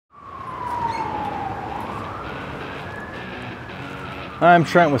I'm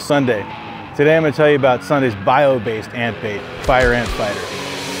Trent with Sunday. Today I'm going to tell you about Sunday's bio-based ant bait, Fire Ant Fighter.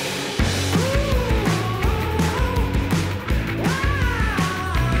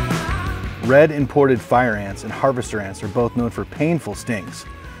 Red imported fire ants and harvester ants are both known for painful stings,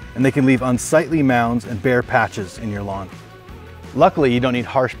 and they can leave unsightly mounds and bare patches in your lawn. Luckily, you don't need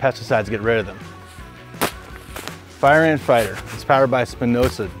harsh pesticides to get rid of them. Fire Ant Fighter is powered by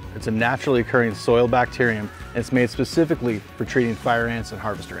spinosad. It's a naturally occurring soil bacterium, and it's made specifically for treating fire ants and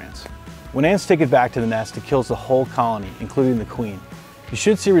harvester ants. When ants take it back to the nest, it kills the whole colony, including the queen. You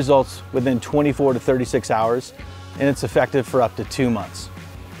should see results within 24 to 36 hours, and it's effective for up to 2 months.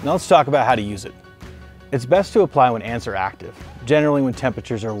 Now let's talk about how to use it. It's best to apply when ants are active, generally when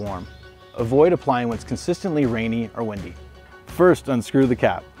temperatures are warm. Avoid applying when it's consistently rainy or windy. First, unscrew the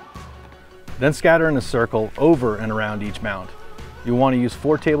cap. Then scatter in a circle over and around each mound. You'll want to use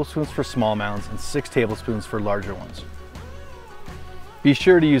 4 tablespoons for small mounds and 6 tablespoons for larger ones. Be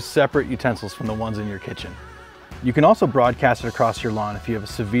sure to use separate utensils from the ones in your kitchen. You can also broadcast it across your lawn if you have a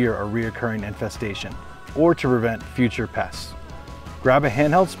severe or reoccurring infestation, or to prevent future pests. Grab a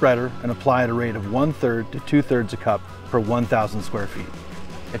handheld spreader and apply at a rate of 1/3 to 2/3 a cup per 1,000 square feet.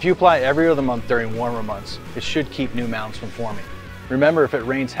 If you apply every other month during warmer months, it should keep new mounds from forming. Remember, if it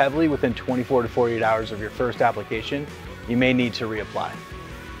rains heavily within 24 to 48 hours of your first application, you may need to reapply.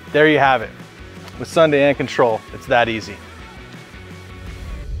 There you have it. With Sunday Ant Control, it's that easy.